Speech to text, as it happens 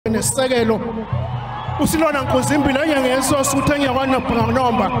nesisekelo usilona Nkozimbili enyengeso uthenya kwana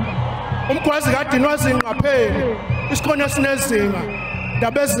Bhanganomba umgwazi kadini wazinqapheli isikhona sinezinga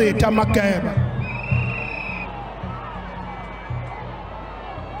ndabezitha mageba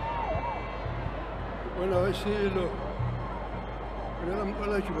wena washilo wena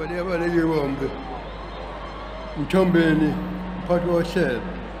mqala jubali yabaleke bombe Mthombeni mphathi wohlelo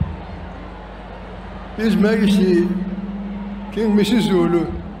His Majesty King Mrs. Zulu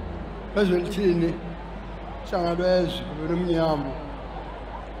Bezwelithini Sangalwezwe nomnyamo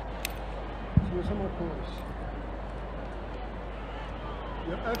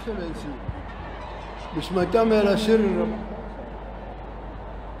Your Excellency Ms. Matamela Cyril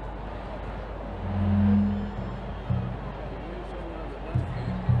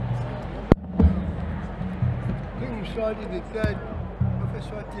King Mswati III of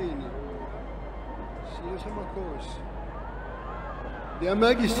Eswatini Their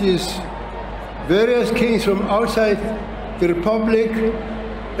Majesties, various kings from outside the Republic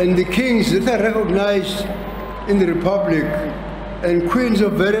and the kings that are recognized in the Republic and queens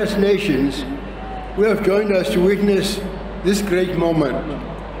of various nations who have joined us to witness this great moment.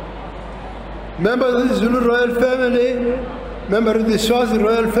 Members of the Zulu royal family, members of the Swazi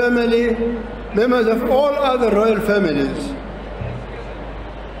royal family, members of all other royal families,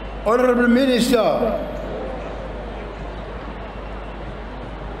 Honorable Minister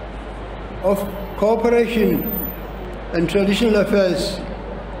of Cooperation and Traditional Affairs,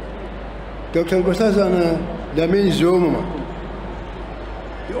 Dr. Nkosazana Dlamini-Zuma,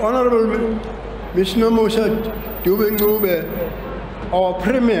 the Honorable Ms. Nomusa Dube-Ncube, our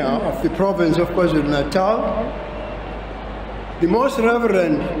Premier of the province of KwaZulu-Natal, the Most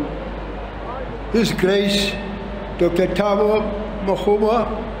Reverend His Grace Dr. Thabo Makgoba,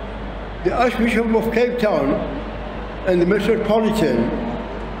 the Archbishop of Cape Town and the Metropolitan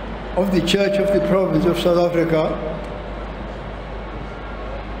of the Church of the Province of South Africa,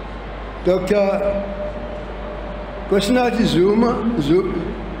 Dr. Nkosinathi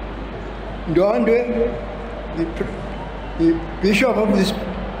Ndwandwe, the Bishop of this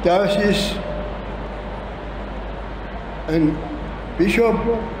diocese, and Bishop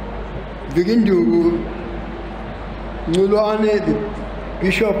Vigindugu Nculwane, the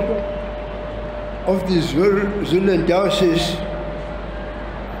Bishop of the Zulu diocese,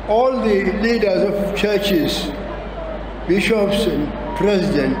 all the leaders of churches, bishops and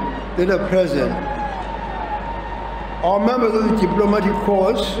president that are present, our members of the diplomatic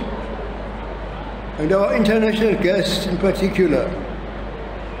corps, and our international guests in particular.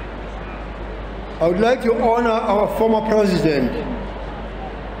 I would like to honor our former president,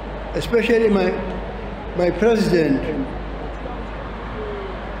 especially my president,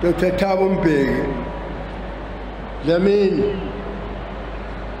 Dr. Thabo Dlamini,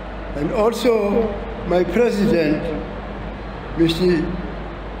 and also my president, Mr.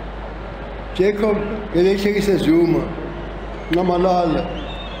 Jacob Zuma Namalala,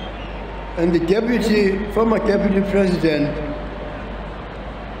 and the former deputy president,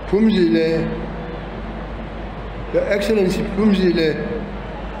 Phumzile, Your Excellency Phumzile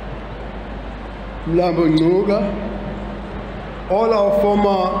Mlambo Ngcuka, all our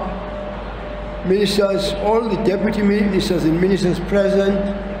former ministers, all the deputy ministers and ministers present,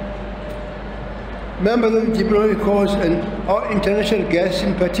 members of the diplomatic corps, and our international guests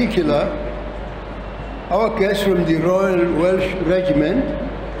in particular, our guests from the Royal Welsh Regiment,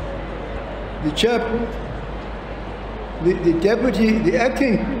 the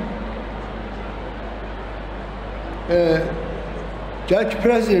acting Judge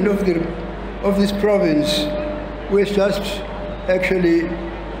President of this province, who has just actually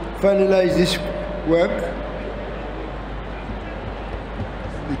finalized this work,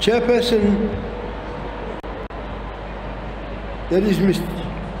 the chairperson, that is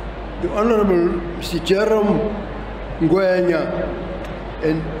the Honorable Mr. Jerome Ngwenya,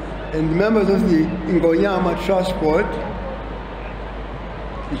 and members of the Ngonyama Trust Board,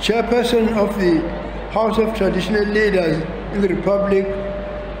 the chairperson of the House of Traditional Leaders in the Republic,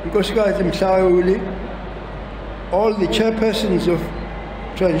 Nkosikazi Mhlawuli, all the chairpersons of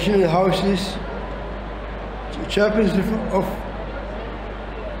traditional houses, the chairpersons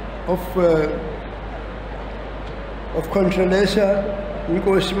of Contralesa,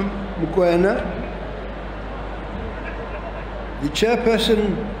 Nkosi Mukwena, the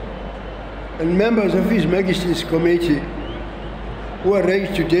chairperson and members of His Majesty's Committee who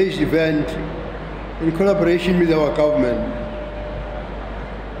arranged today's event in collaboration with our government,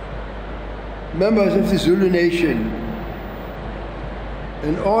 members of the Zulu Nation,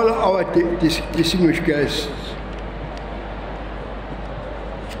 and all our distinguished guests.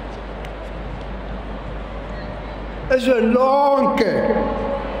 ezweni lonke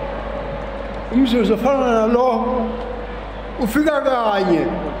umzuzu ofana nalo ufika kanye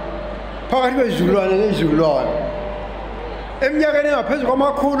phakathi kwezizukulwane nezizukulwane eminyakeni engaphezu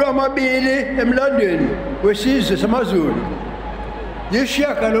kwamakhulu amabili emlandweni wesizwe samaZulu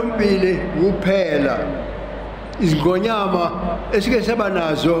yisishiyagalombili kuphela izingonyama esike saba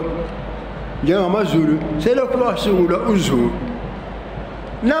nazo njengamaZulu selokhu lwasungulwa uZulu.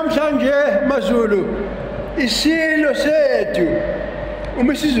 Namhlanje maZulu isilo sethu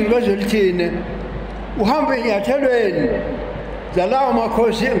uma isiZulu bazolithini uhamba enyathelweni zalawo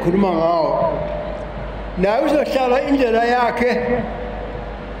makhosi engikhuluma ngawo naye uzohlala indlela yakhe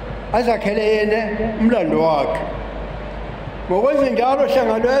azakhele yena umlando wakhe. Ngokwenza njalo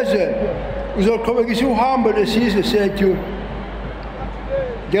hlanganweze uzoqhubekisa uhambo lesizwe sethu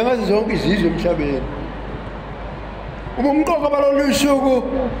njengazo zonke izizwe emhlabeni. Ubumqoka balolu suku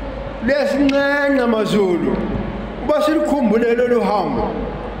lesincenga maZulu uba silikhumbule lolu hambo.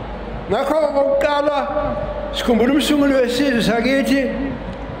 Ngakho okokuqala sikhumbula umsunguli wesizwe sakithi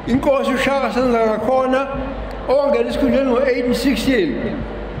inkosi uShaka Sanzangakhona owangena esikhundleni ngo-1816.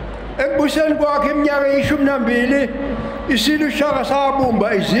 Ekubuseni kwakhe iminyaka eyi-12 isilo uShaka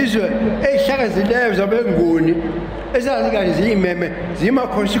sabumba izizwe ezihlakazileyo zabenguni ezazikade ziyimeme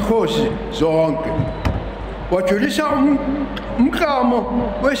ziyimakhosikhosi zonke. Wajulisa umklamo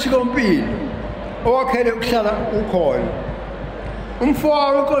wesikompilo owakhele ukuhlala ukhona.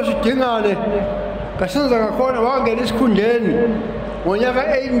 Umfowabo inkosi uDingane kaSanzangakhona wangena esikhundleni ngonyaka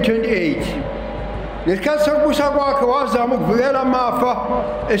 1828. Ngesikhathi sokubusa kwakhe wazama ukuvikela amafa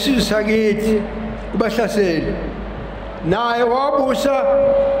esizwe sakithi kubahlaseli. Naye wabusa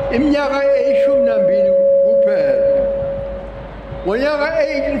iminyaka eyi-12 kuphela. Ngonyaka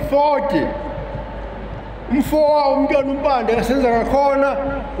 1840 umfowabo umntwana uMpande kaSanzangakhona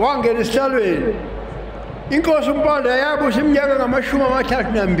wangena esihlalweni. Inkosi uMpande yabusa iminyaka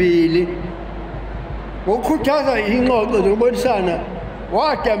engama-32. Ngokukhuthaza ingxoxo zokubonisana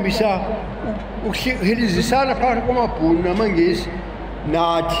wadambisa ukuhilizisana phakathi kwamaBhunu namaNgisi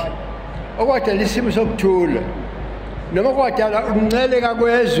nathi okwadala isimo sokuthula noma kwadala ukunceleka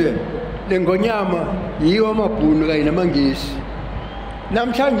kwezwe lengonyama yiwo amaBhunu kanye namaNgisi.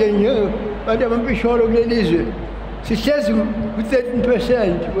 Namhlanje nje bantu abampisholo kulelizwe sihlezi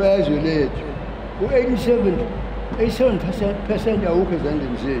ku-13% wezwe lethu, u-87% awukho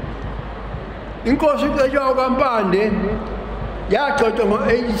ezandleni zethu. Inkosi uCetshwayo kaMpande yagcotshwa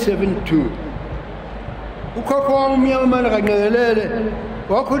ngo-1872. Ukhokho wami uMnyamamane kaNgqengelele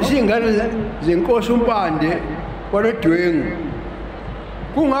wakhulisa iy'ngane zenkosi uMpande kwaNodwengu.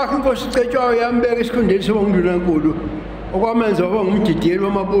 Kungakho inkosi uCetshwayo yambeka esikhundleni sobundunankulu okwamenza waba ngumdidiyeli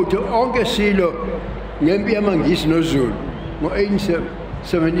wamabutho onke silo ngempi yamaNgisi noZulu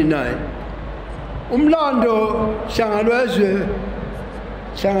ngo-1879. Umlando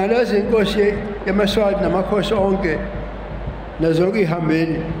hlanganweze inkosi yamaSwati namakhosi onke nazonke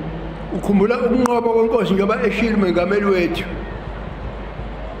ihambeni ukhumbula ukunqoba kwenkosi njengoba eshilo umengameli wethu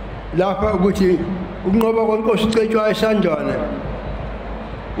lapha ukuthi ukunqoba kwenkosi uCetshwayo eSandwane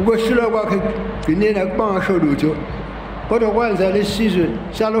ukwehlulwa kwakhe ekugcineni akubangasho lutho kodwa kwenza lesi sizwe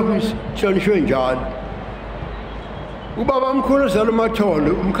salokhu sihlonishwe njalo. Ubaba mkhulu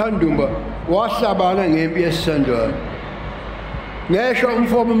uZalumatholo uMkhandumba wahlabana ngempi yaseSandwane. Ngesho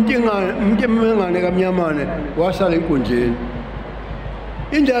umfobo uMtimengane kaMnyamane wasala enkundleni.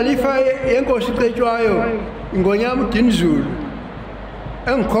 Indlalifa yenkosi uCetshwayo ingonyama uDinizulu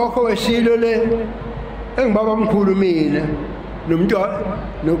engikhokho wesilo le engibaba mkhulu mina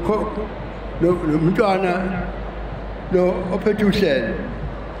nomntwana lo ophethe uhlelo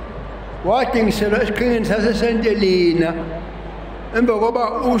wadingiselwa esiqhingini saseSentelina emva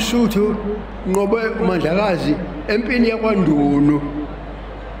koba uSuthu nqobe uMandlakazi empini yakwaNdunu.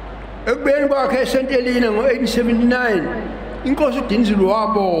 Ekubeni kwakhe eSentelina ngo-1879 inkosi uDinizulu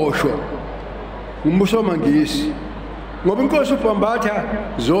waboshwa ngumbuso wamaNgisi ngoba inkosi uBhambatha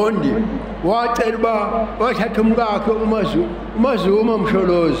Zondi wacela uba wathatha umkakhe uMazuma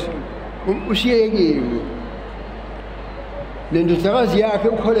Msholozi ushiyekiwe nendodakazi yakhe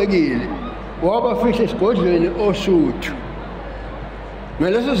ukholekile wabafihla esigodlweni oSuthu.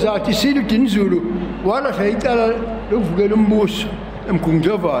 Ngaleso sizathu isilo uDinizulu walahla icala lokuvukela umbuso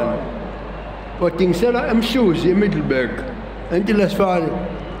eMgungundlovana wadingisela eMhluzi eMiddelburg eNtilasifale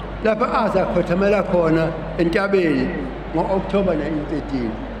lapha azakhothamela khona entabeni ngo-October 1913.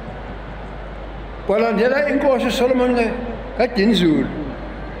 Kwalandela inkosi uSolomon kaDinizulu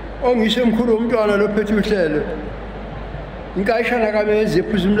ongisho omkhulu womntwana lophethe uhlelo inkayishana kaMenzi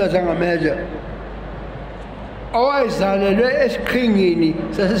ephuza umlaza ngameja owayezalelwe esiqhingini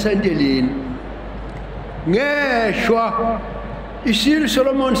saseSentelini. ngeshwa isilo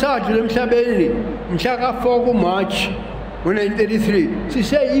Solomon sadlula emhlabeni mhla ka-4 kuMarch ngo-1933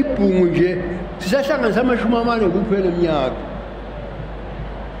 siseyibhungu nje sisahlanganisa amashumi amane kuphela eminyaka.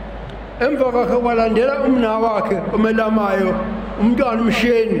 Emva kwakhe kwalandela umna wakhe omelamayo umntwana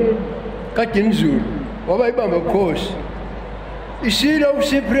umsheni kaDinizulu wabayibamba bukhosi. Isilo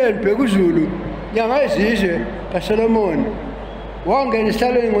uCyprian Bhekuzulu nyanga ezizwe kaSolomon wangena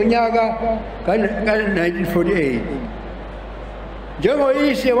esihlalweni ngonyaka ka-1948.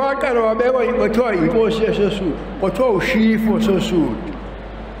 Njengoyise waqala wabekwa kwathiwa inkosi yaseSuthu, kwathiwa ushifo soSuthu.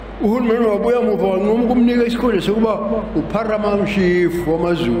 Uhulumeni wabuya muva wanquma ukumnika isikhundla sokuba uParamount Chief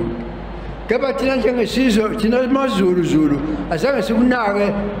wamaZulu. Kepha thina njengesizwe thina amaZulu azange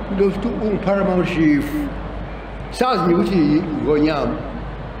sikunake lokhu unguParamount Chief. Sazi nje ukuthi ngonyama.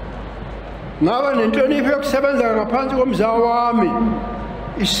 Ngaba nenhlonipho yokusebenza ngaphansi komzawa wami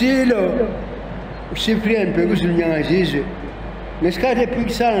isilo uCyprian Bhekuzulu nyangazizwe ngesikhathi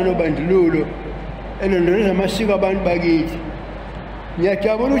ephikisana nobandlululo elondoloza amasiko abantu bakithi.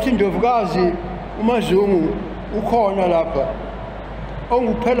 Ngiyajabula ukuthi Ndlovukazi uMazungu ukhona lapha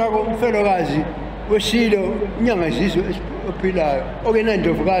onguphela komfelokazi wesilo unyangazizwe ophilayo okena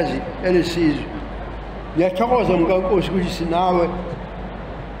Ndlovukazi elesizwe. Ngiyathokoza mkaNkosi ukuthi sinawe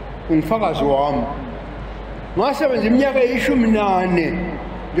ungifakazi wami. Ngasebenza iminyaka e14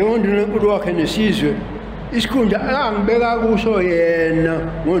 njengondunankulu wakhe nesizwe. Isikhundla angibeka kuso yena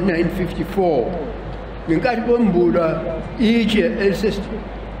ngo-1954 ngenkathi kwembula itshe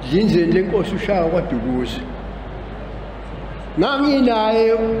elisezindleni lenkosi uShaka kwaDukuza.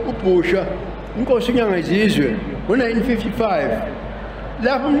 Nganginaye uBhusha inkosi unyangazizwe ngo-1955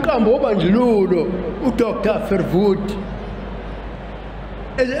 lapho umqambo wobandlululo uDr Verwoerd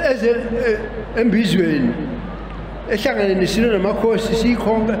embizweni ehlangene nesilo namakhosi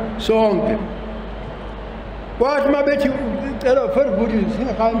sikhonke sonke. Kwathi mabethi ucela Verwoerd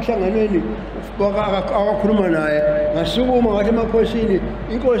singakaya emhlanganweni akakhuluma naye ngasukuma ngathi emakhosini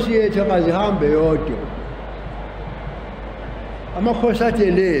inkosi yethu akazihambe yodwa. Amakhosi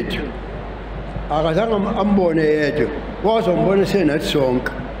athi lethu akazange ambone yedwa wazombona senathi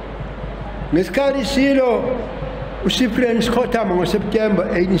sonke. Ngesikhathi isilo uCyprian sikhothama ngoSeptember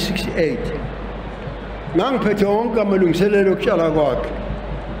 1868 ngangiphethe wonke amalungiselelo okutshala kwakhe.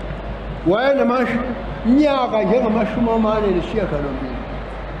 Wayeneminyaka njengamashumi-48.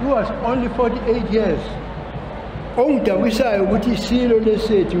 He was only 48 years. Ongidakisayo ukuthi isilo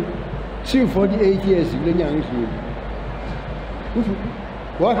lesethu siwu-48 years kule nyanga izulu.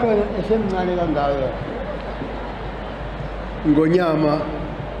 Washona esemncane kangaka. Ngonyama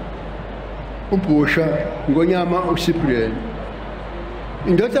uBhusha, ngonyama uCyprian.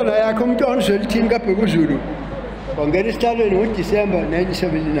 Indodana yakhe umntwana uZwelithini kaBhekuzulu wangena esihlalweni ngoDisemba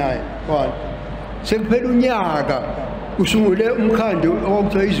 1979. Sekuphela unyaka usungule umkhandlu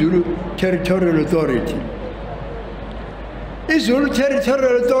okuthiwa iZulu Territorial Authority. iZulu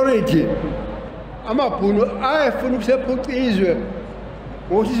Territorial Authority amabhunu ayefuna ukusephuca izwe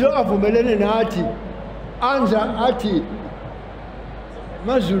ngokuthi avumelene nathi anza athi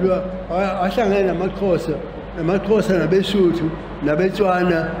amaZulu ahlangene namaXhosa nabeSuthu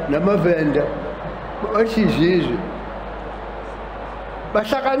nabeTswana namaVenda bathi izizwe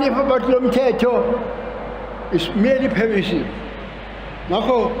bahlakanipha bathi lo mthetho isimele permission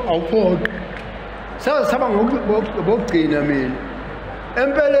ngakho awuphoqi saba ngokugcina mina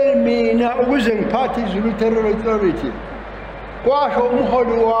empeleni mina ukuze ngiphathe iZulu Territorial Authority kwasho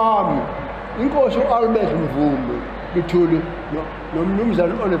umholi wami inkosi uAlbert Mvumbe Luthuli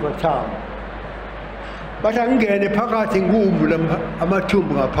nomnumzana Oliver Tambo bathi angingene phakathi ngumbula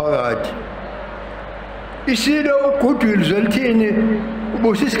amathumbu ngaphakathi. Isilo uGoodwill Zwelithini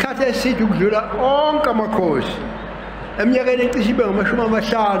ubusa isikhathi eside ukudlula onke amakhosi eminyakeni ecishe ibe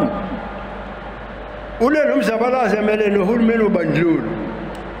ngama-50. Ulelo mzabalazi emelene nohulumeni wobandlululo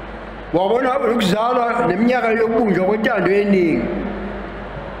wabona ukuzalwa neminyaka yokubunjwa kwentando yeningi.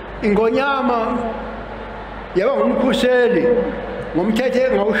 Ingonyama yaba ngumkhuseli ngomthetho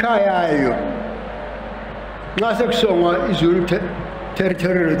engawushayayo nxa sekusongwa iZulu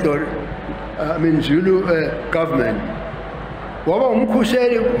Territorial Authority, Zulu government. Waba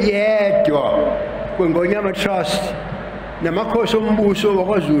umkhuseli yedwa kweNgonyama Trust namakhosi ombuso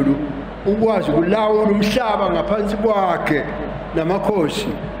wakwaZulu ukwazi ukulawula umhlaba ngaphansi kwakhe namakhosi.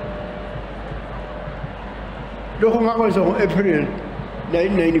 Lokho ngakwenza ngo-April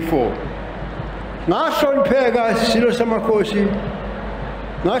 1994. Ngahlonipheka isilo samakhosi,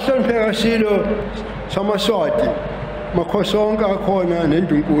 ngahlonipheka isilo samaSwati, makhosi onke akhona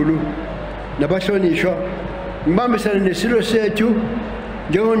neNdunkulu nabahlonishwa. Ngibambisana nesilo sethu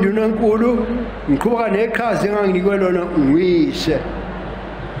njengondunankulu ngiqhubeka neqhaza enganginikwe lona nguyise.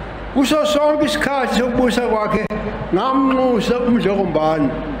 Kuso sonke isikhathi sokubusa kwakhe ngamnxusa uMdlokombane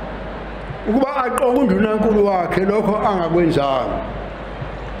ukuba aqoke undunankulu wakhe lokho angakwenzanga.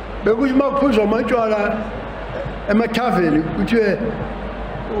 Bekuthi makuphuzwa amatshwala emathaveni kuthiwe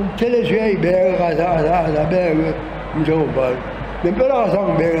uButhelezi uyayibeka azabekwe uMdlokombane. Lempela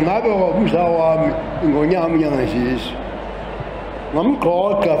akazangibeka ngabe umzala wami ingonyama inyangazizwe.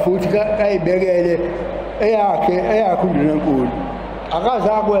 Ngamgqoqa futhi kayibekele eyakhe undunankulu.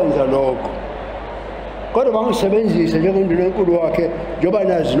 Akazakwenza lokho. Kodwa bangisebenzisa njengondunankulu wakhe njengoba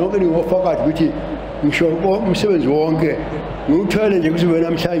nazi nonke ningofakazi ukuthi ngisho umsebenzi wonke ngiwuthwele nje kuze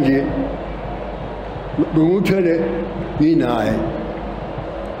namhlanje bengiwuthwele nginaye.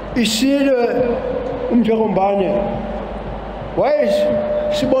 Isilo uMdlokombane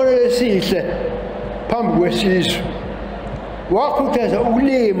wayesibonelo esihle phambi kwesizwe. Wakhuthaza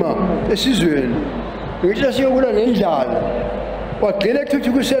ukulima esizweni ngisho siyokulwa nendlala. Wagcina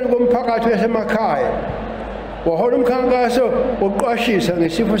ekuthuthukiseni komphakathi wasemakhaya. Wahola umkhankaso wokuqwashisa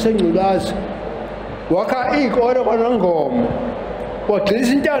ngesifo sengculazi. Wakha iy'kole kwaNongoma.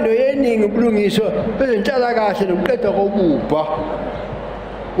 Wagxilisa intando yeningi ubulungiswa bezenhlalakahle nokuqedwa kobubha.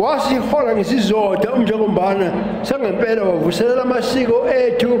 Wasihola ngesizotha uMdlokombane sangempela wavuselela amasiko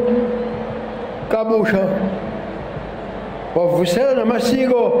ethu kabusha. Wavuselela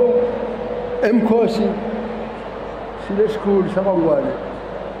namasiko emkhosi silesikhulu sakwangwane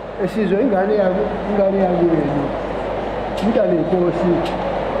esizwe ingane yakuyeni umntana inkosi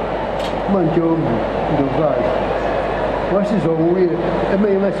uMantshombi Ndlovukazi wasizwa kuye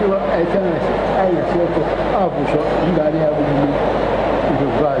emenye amasiko ayingasekho avuswa ingane yakuyeni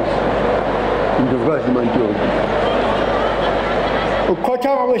Ndlovukazi Mantshombi.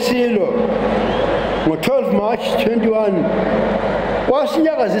 Ukukhothama kwesilo ngo-12 March 21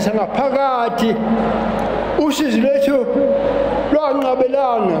 wasinyakazisa ngaphakathi usizi lwethu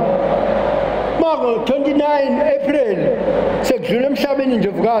lwanqabelana. Ngo-29 April sekudlula emhlabeni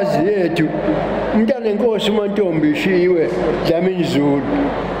Ndlovukazi yethu umntana enkosi uMantshombi ishiyiwe Dlamini Zulu.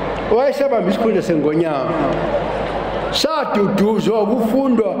 Wayesabamba isikhundla sengonyama. Saduduzwa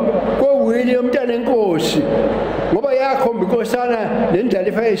ukufundwa kwewili yomntana enkosi ngoba yakhomba inkosana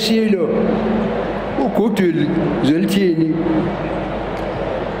nendlalifa yesilo uGoodwill Zwelithini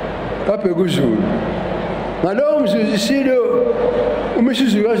kaBhekuzulu. Ngalowo mzuzu isilo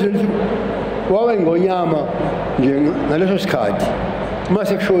umisizi kaZwelithini waba ingonyama nje ngaleso sikhathi.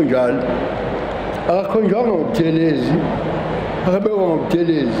 Mase kusho njalo akakhonjwanga ngoButhelezi, akabekwa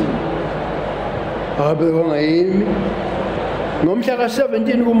ngoButhelezi, akabekwa ngayimi. Ngomhla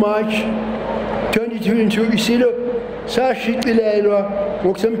ka-17 kuMarch 2022 isilo sashicilelwa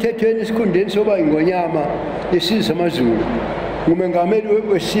ngokusemthethweni esikhundleni soba ingonyama yesizwe samaZulu ngumengameli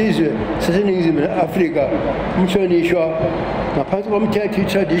wesizwe saseNingizimu Afrika umhlonishwa ngaphansi komthetho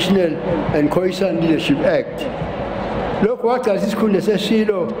i-Traditional and Khoisan Leadership Act. Lokhu wagcazisa isikhundla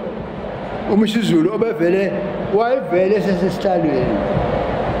sesilo umisiZulu wayevele sesesihlalweni.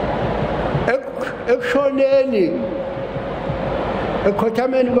 Ekushoneni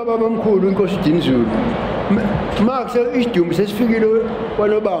ekhothameni kwababamkhulu inkosi uDinizulu makuse isidumbu sesifikile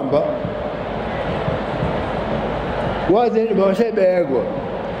kwaNobamba wasebekwa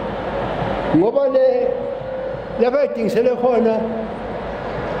ngoba lapha edingisele khona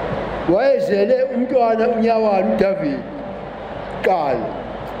wayezele umntwana uNyawana uDavid qala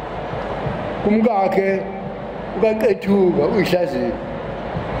kumkakhe ukaQethuka uyihlaziya.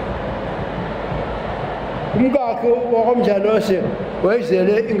 Umkakhe wakwamjalose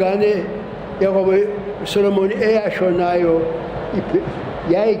wayezele ingane yakwabo Solomon eyashonayo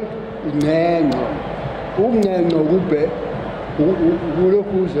yayincenco. Ukuncenco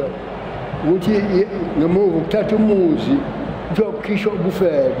kulokhuza ukuthi ngemuva ukuthatha umuzi kuthiwa kukhishwa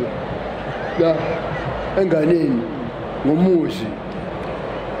ubufebe la enganeni ngomuzi.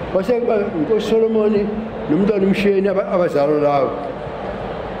 Wasekuba inkosi Solomon nomntwana umsheni abazalo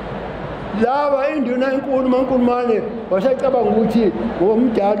laba induna enkulu uMankulumane wasecabanga ukuthi ngoba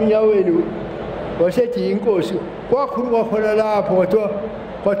umdala unyaweni wasethi inkosi kwakhuluka khona lapho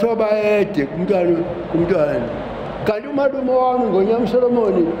kwathiwa bayede kumntwana. Kanti umalume wami ngonyama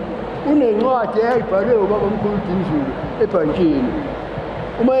uSolomon unencwadi eyayibhalwe ubabamkhulu uDinizulu ebhantshini.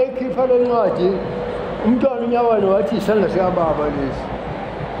 Uma ekhipha le ncwadi umntwana uNyawana wathi isandla sikababa lesi.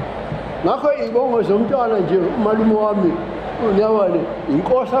 Ngakho ibongo zomntwana nje umalume wami uNyawana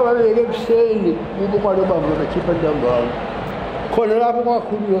inkosi ababeke ekuseni kubo kwaNobamba bakhipha ntambama. Khona lapho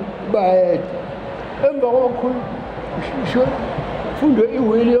kwakhulunywa bayede. Emva kokukhulu fundwe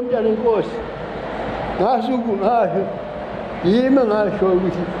iwili yomntwana enkosi. Ngasuku ngasho yimi ngasho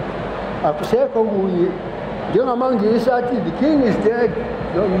ukuthi akusekho kunye njengamangisi athi the king is dead,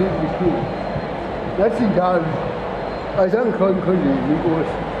 don't leave the king. That's indalo azange khonkhonjeni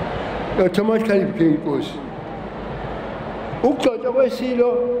inkosi automatically became inkosi. Ukugcotshwa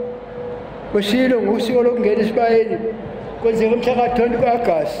kwesilo ngusiko lokungena esibayeni kwenzeka mhla ka-20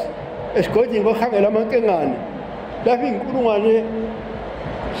 ku-Agasti esigodini kokhangela amankengane lapho iy'nkulungwane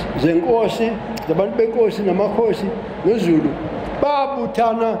zenkosi zabantu benkosi namakhosi noZulu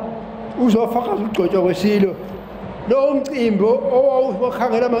babuthana uzofakaza ukugcotshwa kwesilo. Lowo mcimbi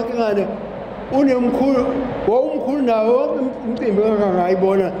owawukhangela amankengane wawumkhulu nawo umcimbi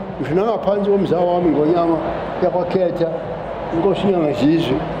engangayibona ngisho nangaphansi komzaa wami ngonyama yakwakhetha inkosi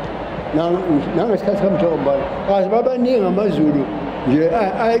yangazizwe nangesikhathi kamthomba kaze babaningi amaZulu nje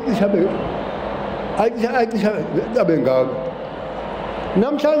ayicisha abe ngako.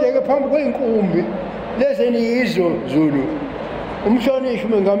 Namhlanje-ke phambi kwey'nkumbi lezi eniyizwe Zulu, umhlonishwa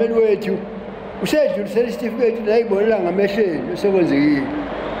umengameli wethu usedlulisela isitifiketi layibonela ngamehleni esekwenzekile.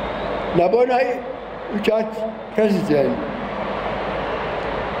 Nabona uJudge President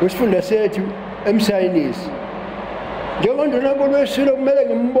wesifunda sethu emsayinisi. Njengondunankulu wesilo kumele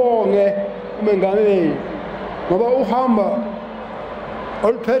ngimbonge umengameli ngoba uhamba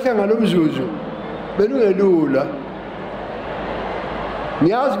oluphethe ngalo mzuzu belungelula.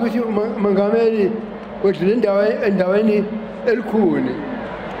 Ngiyazi ukuthi umengameli wedlule endaweni elikhulu.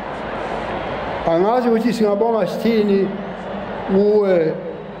 Angazi ukuthi singabonga sithini kuwe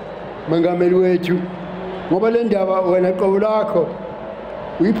mengameli wethu ngoba le ndaba wena qobo lakho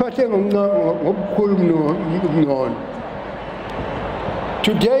uyiphathe ngokukhulu ngcono.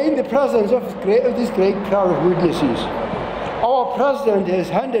 Today, in the presence of this great crowd of witnesses, our president has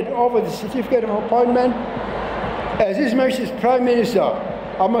handed over the certificate of appointment as His Majesty's Prime Minister.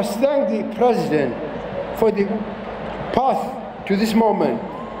 I must thank the president for the path to this moment.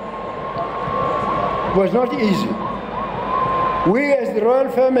 It was not easy. We as the royal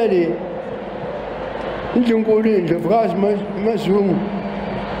family, Ndlovukazi Amazulu,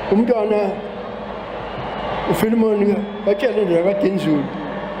 umntwana uFilimoni batshele indlela kade inzulu,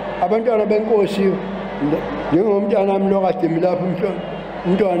 abantwana benkosi njengomntwana wami lo kade milapho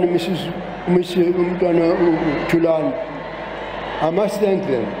umntwana umntwana uThulani. I must thank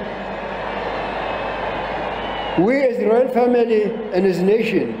them. We as the royal family and as a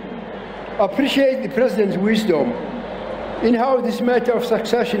nation appreciate the president's wisdom in how this matter of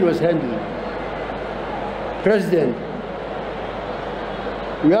succession was handled. President,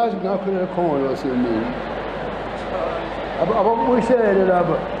 uyazi ngakhona ekhona wasemini abakubuyisele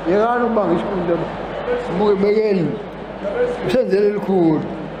lapha yekani ukuba ngisifunda mekeni usenzele elikhulu.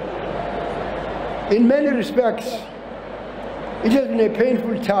 In many respects, it has been a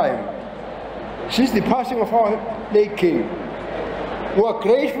painful time since the passing of our late king. We are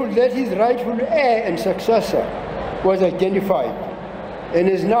grateful that his rightful heir and successor was identified and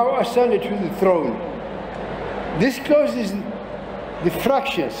is now ascended to the throne. This closes the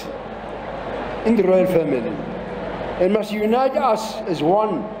fractures in the royal family and must unite us as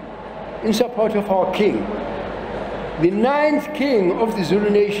one in support of our king. The 9th king of the Zulu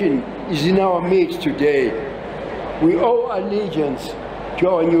nation is in our midst today. We owe allegiance to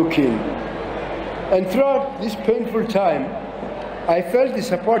our new king. And throughout this painful time, I felt the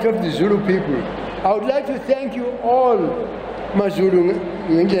support of the Zulu people. I would like to thank you all, Mazulu,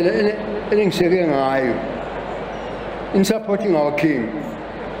 in supporting our king,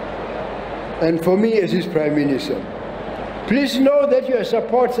 and for me as his Prime Minister. Please know that your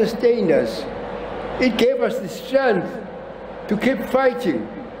support sustained us. It gave us the strength to keep fighting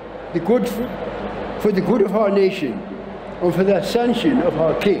for the good of our nation and for the ascension of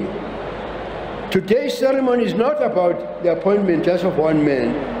our king. Today's ceremony is not about the appointment just of one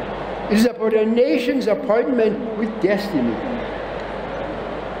man. It is about a nation's appointment with destiny.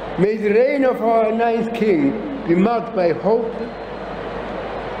 May the reign of our 9th king be marked by hope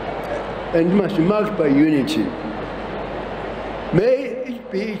and must be marked by unity. May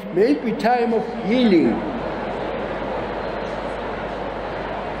it be time of healing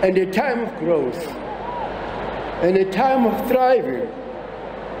and a time of growth and a time of thriving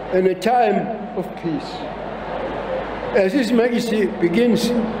and a time of peace. As His Majesty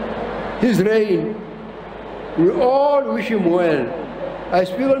begins his reign, we all wish him well. I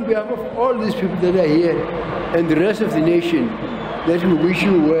speak on behalf of all these people that are here and the rest of the nation that we wish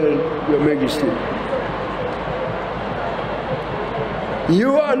you well, Your Majesty.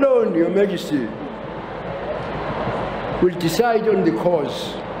 You alone, Your Majesty, will decide on the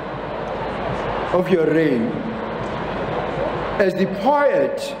course of your reign. As the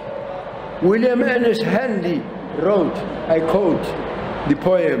poet William Ernest Henley wrote, I quote the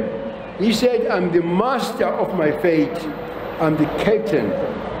poem, he said, I'm the master of my fate, I'm the captain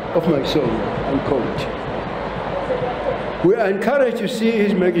of my soul, unquote. We are encouraged to see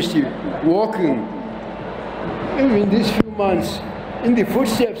His Majesty walking, even in these few months, in the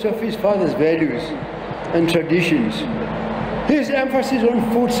footsteps of his father's values and traditions. His emphasis on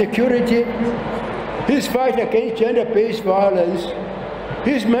food security, his fight against gender-based violence,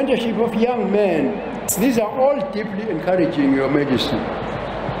 his mentorship of young men, these are all deeply encouraging, Your Majesty.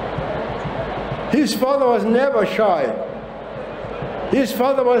 His father was never shy. His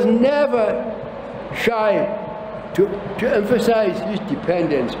father was never shy to emphasize his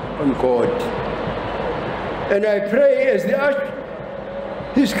dependence on God. And I pray as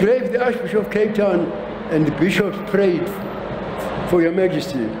his grave, the Archbishop of Cape Town and the bishops prayed for Your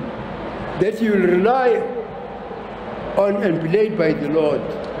Majesty, that you will rely on and be led by the Lord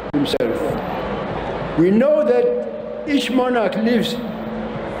Himself. We know that each monarch lives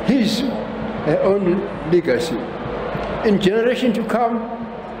his own legacy. In generations to come,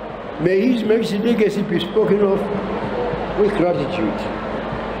 may His Majesty's legacy be spoken of with gratitude.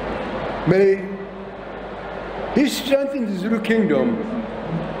 May He strengthen the Zulu kingdom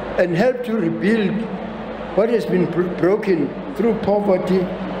and help to rebuild what has been broken through poverty,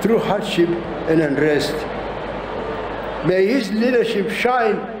 through hardship and unrest. May His leadership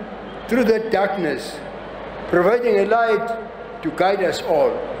shine through that darkness, providing a light to guide us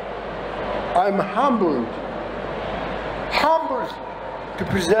all. I'm humbled to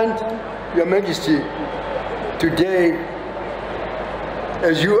present Your Majesty today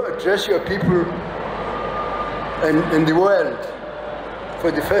as you address your people and the world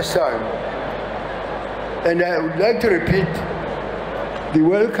for the first time. And I would like to repeat the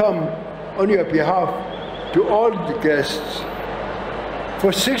welcome on your behalf to all the guests.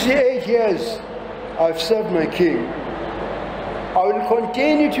 For 68 years, I've served my King. I will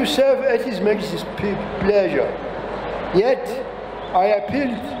continue to serve at His Majesty's pleasure. Yet, I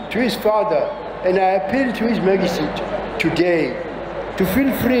appeal to his father and I appeal to His Majesty today to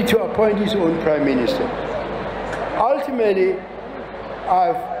feel free to appoint his own Prime Minister. Ultimately, I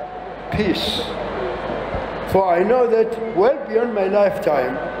have peace, for I know that well beyond my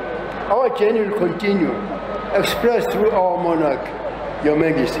lifetime, our journey will continue, expressed through our monarch, Your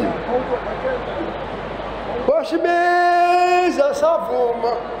Majesty. Wasibeza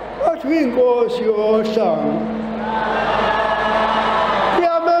savuma, athi inkosi yohlanga.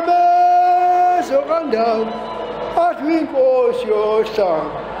 Yamemeza kandawo, athi inkosi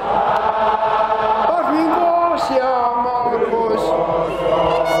yohlanga. Athi inkosi yamakhosi,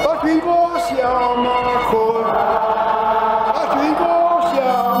 athi inkosi yamakhosi, athi inkosi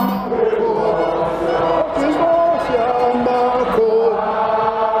yamakhosi, athi inkosi yamakhosi.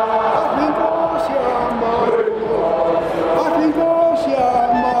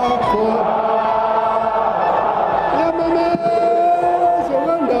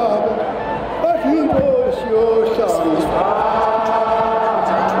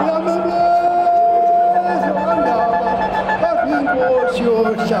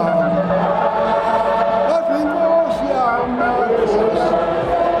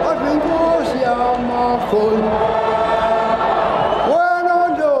 Cool.